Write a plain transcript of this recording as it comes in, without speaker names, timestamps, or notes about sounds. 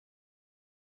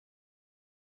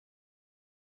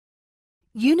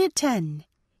Unit 10,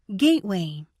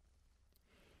 Gateway.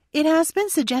 It has been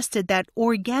suggested that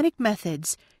organic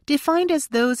methods, defined as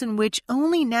those in which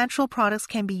only natural products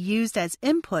can be used as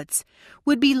inputs,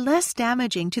 would be less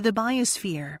damaging to the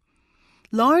biosphere.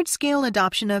 Large-scale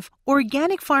adoption of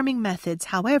organic farming methods,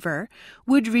 however,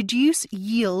 would reduce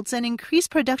yields and increase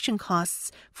production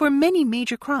costs for many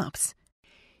major crops.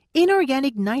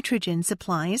 Inorganic nitrogen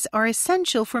supplies are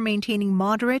essential for maintaining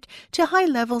moderate to high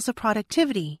levels of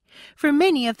productivity for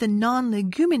many of the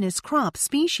non-leguminous crop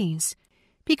species,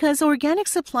 because organic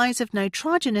supplies of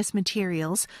nitrogenous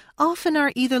materials often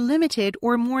are either limited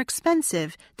or more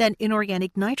expensive than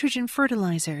inorganic nitrogen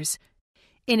fertilizers.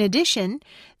 In addition,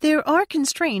 there are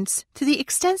constraints to the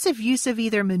extensive use of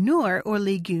either manure or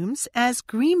legumes as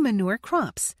green manure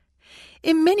crops.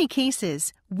 In many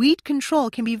cases, weed control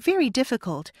can be very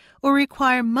difficult or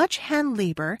require much hand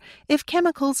labor if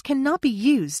chemicals cannot be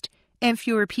used, and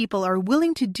fewer people are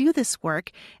willing to do this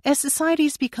work as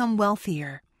societies become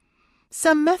wealthier.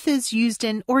 Some methods used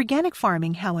in organic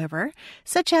farming, however,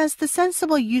 such as the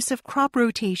sensible use of crop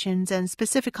rotations and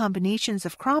specific combinations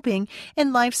of cropping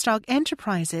in livestock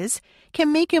enterprises,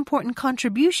 can make important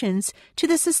contributions to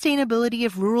the sustainability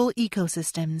of rural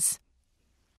ecosystems.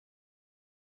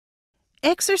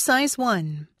 Exercise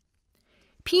 1.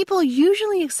 People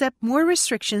usually accept more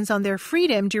restrictions on their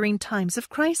freedom during times of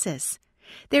crisis.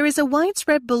 There is a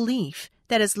widespread belief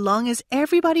that as long as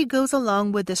everybody goes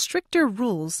along with the stricter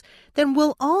rules, then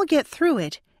we'll all get through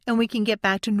it and we can get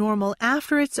back to normal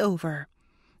after it's over.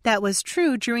 That was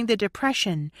true during the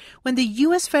Depression, when the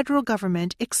U.S. federal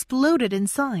government exploded in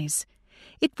size.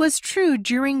 It was true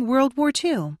during World War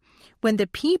II, when the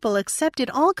people accepted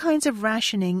all kinds of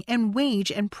rationing and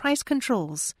wage and price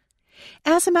controls.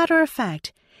 As a matter of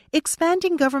fact,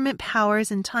 expanding government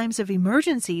powers in times of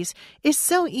emergencies is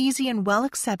so easy and well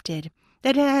accepted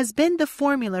that it has been the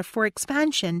formula for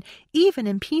expansion even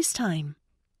in peacetime.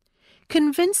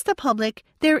 Convince the public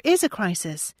there is a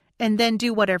crisis, and then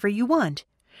do whatever you want.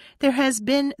 There has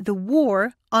been the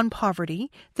war on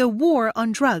poverty, the war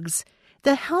on drugs,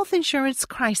 the health insurance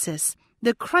crisis,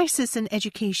 the crisis in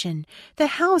education, the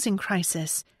housing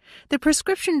crisis, the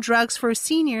prescription drugs for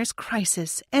seniors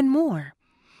crisis, and more.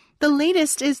 The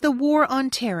latest is the war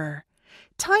on terror.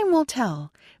 Time will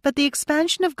tell, but the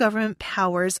expansion of government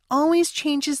powers always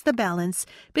changes the balance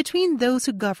between those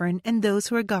who govern and those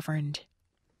who are governed.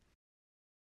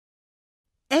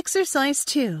 Exercise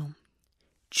 2.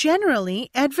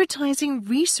 Generally, advertising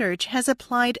research has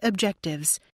applied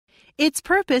objectives. Its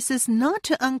purpose is not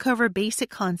to uncover basic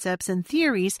concepts and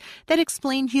theories that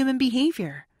explain human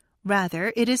behavior.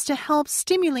 Rather, it is to help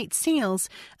stimulate sales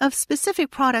of specific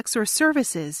products or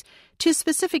services to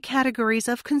specific categories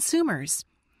of consumers.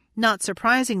 Not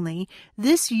surprisingly,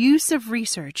 this use of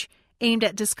research, aimed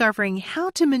at discovering how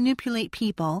to manipulate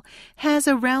people, has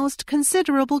aroused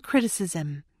considerable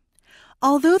criticism.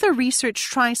 Although the research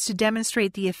tries to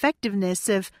demonstrate the effectiveness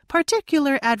of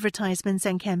particular advertisements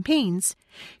and campaigns,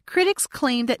 critics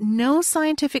claim that no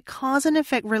scientific cause and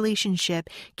effect relationship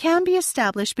can be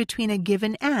established between a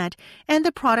given ad and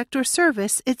the product or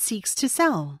service it seeks to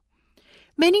sell.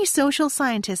 Many social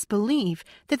scientists believe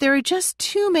that there are just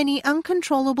too many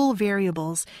uncontrollable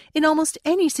variables in almost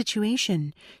any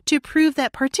situation to prove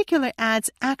that particular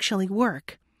ads actually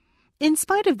work. In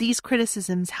spite of these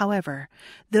criticisms, however,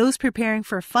 those preparing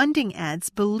for funding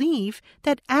ads believe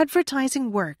that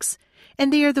advertising works,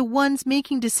 and they are the ones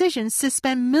making decisions to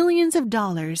spend millions of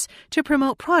dollars to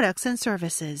promote products and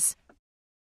services.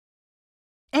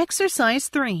 Exercise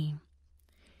 3.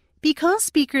 Because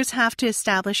speakers have to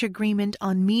establish agreement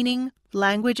on meaning,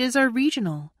 languages are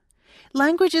regional.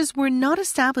 Languages were not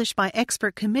established by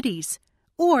expert committees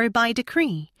or by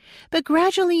decree, but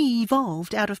gradually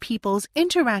evolved out of people's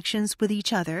interactions with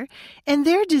each other and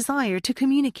their desire to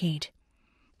communicate.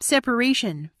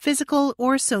 Separation, physical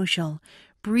or social,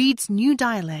 breeds new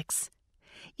dialects.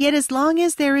 Yet as long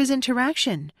as there is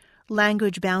interaction,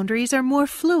 language boundaries are more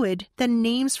fluid than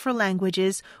names for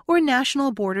languages or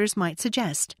national borders might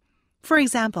suggest. For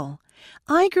example,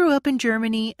 I grew up in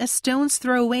Germany a stone's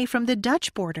throw away from the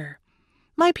Dutch border.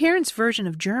 My parents' version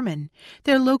of German,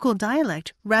 their local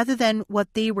dialect rather than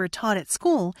what they were taught at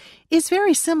school, is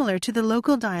very similar to the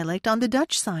local dialect on the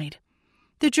Dutch side.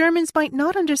 The Germans might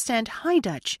not understand High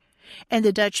Dutch, and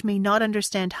the Dutch may not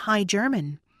understand High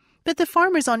German, but the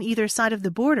farmers on either side of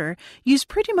the border use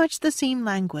pretty much the same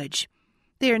language.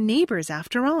 They are neighbors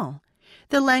after all.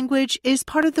 The language is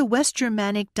part of the West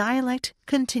Germanic dialect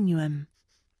continuum.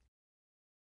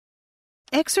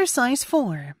 Exercise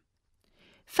 4.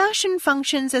 Fashion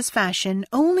functions as fashion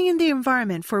only in the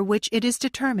environment for which it is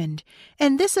determined,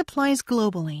 and this applies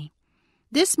globally.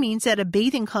 This means that a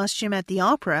bathing costume at the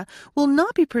opera will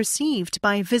not be perceived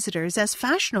by visitors as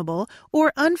fashionable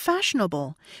or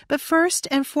unfashionable, but first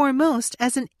and foremost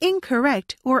as an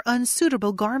incorrect or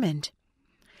unsuitable garment.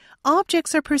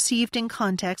 Objects are perceived in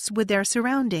context with their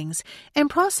surroundings and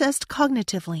processed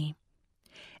cognitively.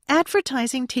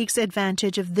 Advertising takes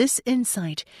advantage of this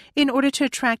insight in order to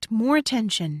attract more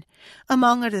attention,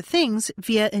 among other things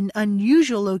via an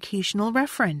unusual locational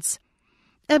reference.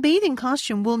 A bathing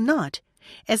costume will not,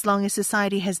 as long as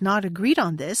society has not agreed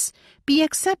on this, be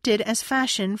accepted as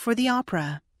fashion for the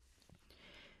opera.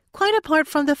 Quite apart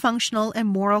from the functional and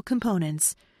moral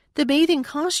components, the bathing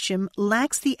costume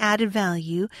lacks the added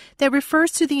value that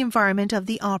refers to the environment of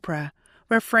the opera,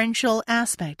 referential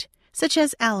aspect, such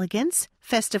as elegance,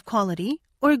 festive quality,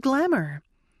 or glamour.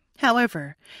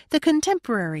 However, the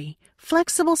contemporary,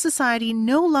 flexible society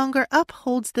no longer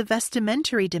upholds the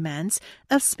vestimentary demands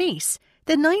of space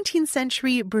that 19th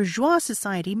century bourgeois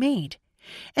society made,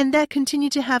 and that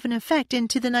continued to have an effect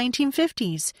into the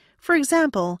 1950s, for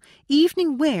example,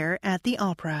 evening wear at the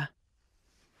opera.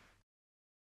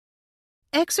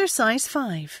 Exercise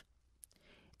 5.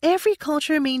 Every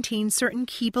culture maintains certain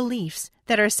key beliefs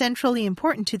that are centrally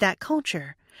important to that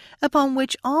culture, upon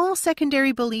which all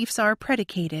secondary beliefs are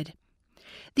predicated.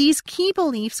 These key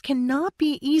beliefs cannot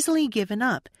be easily given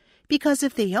up, because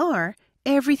if they are,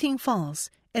 everything falls,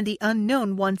 and the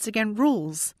unknown once again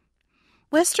rules.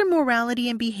 Western morality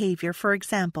and behavior, for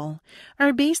example,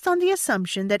 are based on the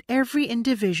assumption that every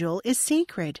individual is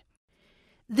sacred.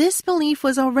 This belief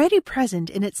was already present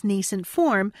in its nascent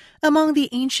form among the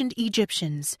ancient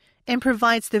Egyptians and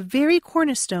provides the very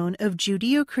cornerstone of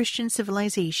Judeo-Christian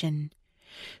civilization.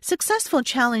 Successful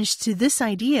challenge to this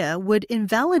idea would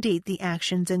invalidate the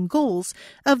actions and goals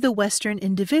of the Western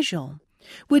individual,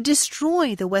 would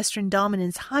destroy the Western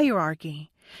dominance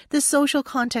hierarchy, the social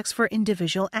context for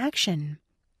individual action.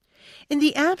 In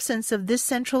the absence of this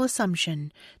central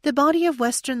assumption, the body of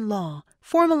Western law,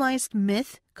 formalized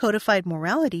myth, codified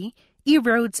morality,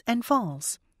 erodes and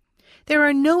falls. There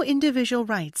are no individual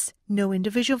rights, no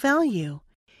individual value,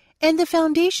 and the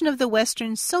foundation of the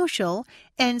Western social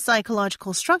and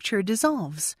psychological structure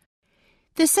dissolves.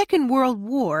 The Second World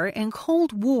War and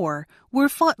Cold War were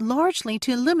fought largely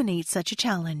to eliminate such a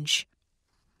challenge.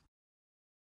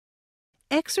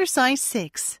 Exercise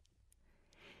 6.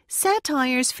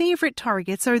 Satire's favorite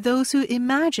targets are those who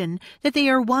imagine that they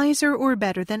are wiser or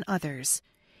better than others.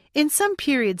 In some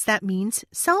periods that means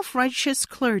self-righteous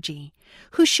clergy,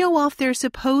 who show off their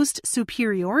supposed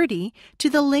superiority to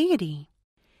the laity.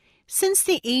 Since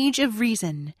the age of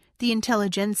reason, the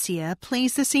intelligentsia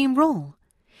plays the same role.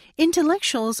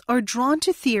 Intellectuals are drawn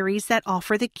to theories that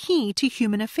offer the key to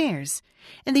human affairs,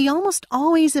 and they almost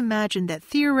always imagine that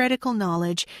theoretical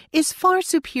knowledge is far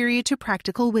superior to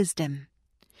practical wisdom.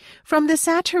 From the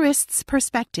satirist's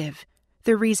perspective,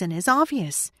 the reason is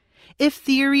obvious. If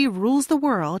theory rules the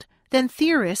world, then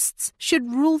theorists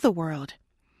should rule the world.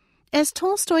 As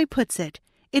Tolstoy puts it,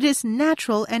 it is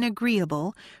natural and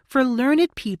agreeable for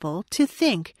learned people to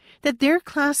think that their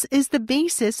class is the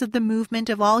basis of the movement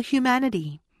of all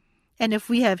humanity. And if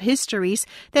we have histories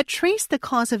that trace the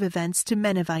cause of events to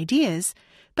men of ideas,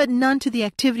 but none to the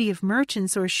activity of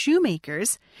merchants or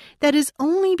shoemakers, that is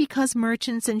only because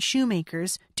merchants and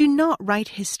shoemakers do not write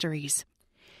histories.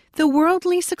 The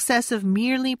worldly success of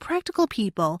merely practical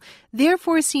people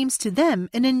therefore seems to them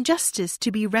an injustice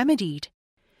to be remedied.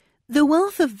 The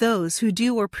wealth of those who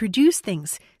do or produce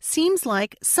things seems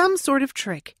like some sort of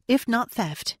trick, if not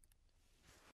theft.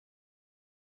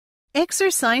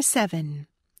 Exercise 7.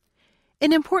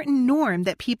 An important norm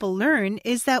that people learn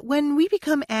is that when we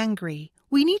become angry,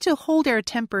 we need to hold our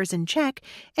tempers in check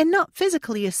and not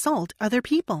physically assault other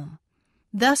people.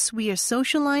 Thus, we are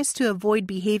socialized to avoid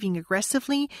behaving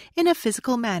aggressively in a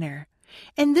physical manner,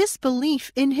 and this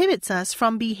belief inhibits us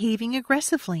from behaving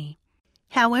aggressively.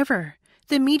 However,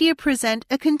 the media present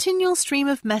a continual stream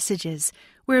of messages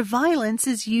where violence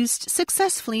is used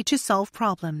successfully to solve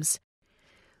problems.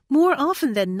 More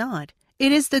often than not,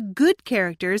 it is the good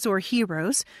characters or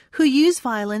heroes who use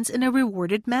violence in a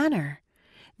rewarded manner.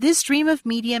 This stream of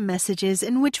media messages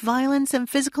in which violence and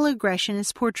physical aggression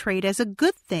is portrayed as a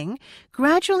good thing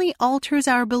gradually alters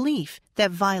our belief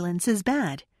that violence is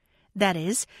bad. That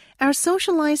is, our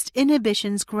socialized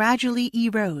inhibitions gradually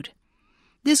erode.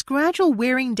 This gradual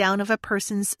wearing down of a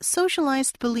person's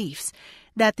socialized beliefs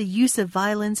that the use of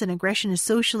violence and aggression is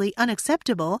socially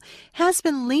unacceptable has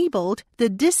been labeled the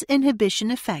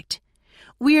disinhibition effect,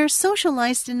 We are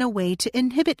socialized in a way to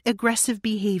inhibit aggressive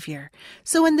behavior.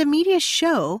 So when the media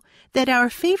show that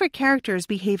our favorite characters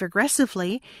behave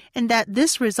aggressively and that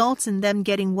this results in them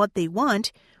getting what they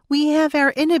want, we have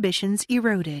our inhibitions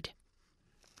eroded.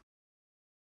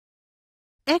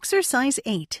 Exercise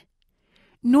 8.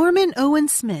 Norman Owen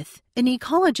Smith, an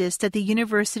ecologist at the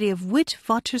University of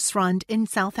Witwatersrand in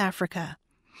South Africa,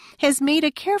 has made a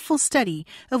careful study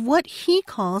of what he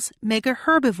calls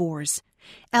megaherbivores,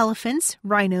 elephants,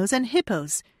 rhinos, and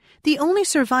hippos, the only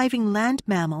surviving land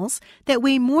mammals that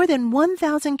weigh more than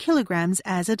 1,000 kilograms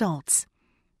as adults.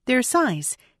 Their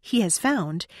size, he has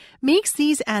found, makes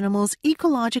these animals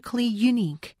ecologically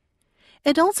unique.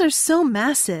 Adults are so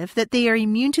massive that they are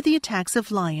immune to the attacks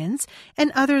of lions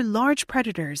and other large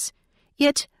predators.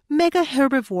 Yet,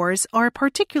 megaherbivores are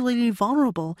particularly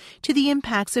vulnerable to the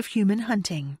impacts of human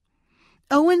hunting.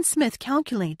 Owen Smith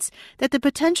calculates that the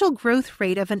potential growth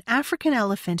rate of an African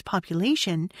elephant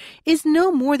population is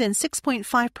no more than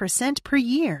 6.5% per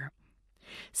year.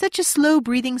 Such a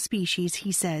slow-breathing species,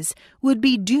 he says, would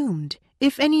be doomed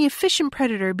if any efficient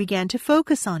predator began to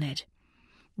focus on it.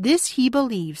 This, he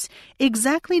believes,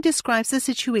 exactly describes the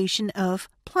situation of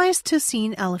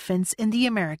Pleistocene elephants in the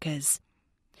Americas.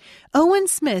 Owen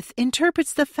Smith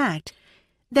interprets the fact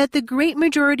that the great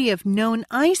majority of known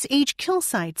Ice Age kill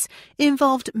sites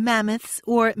involved mammoths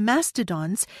or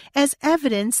mastodons as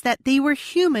evidence that they were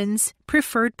humans'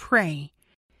 preferred prey.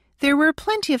 There were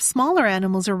plenty of smaller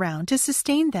animals around to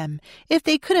sustain them if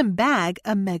they couldn't bag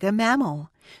a mega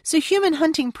mammal, so human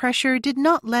hunting pressure did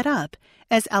not let up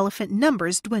as elephant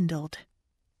numbers dwindled.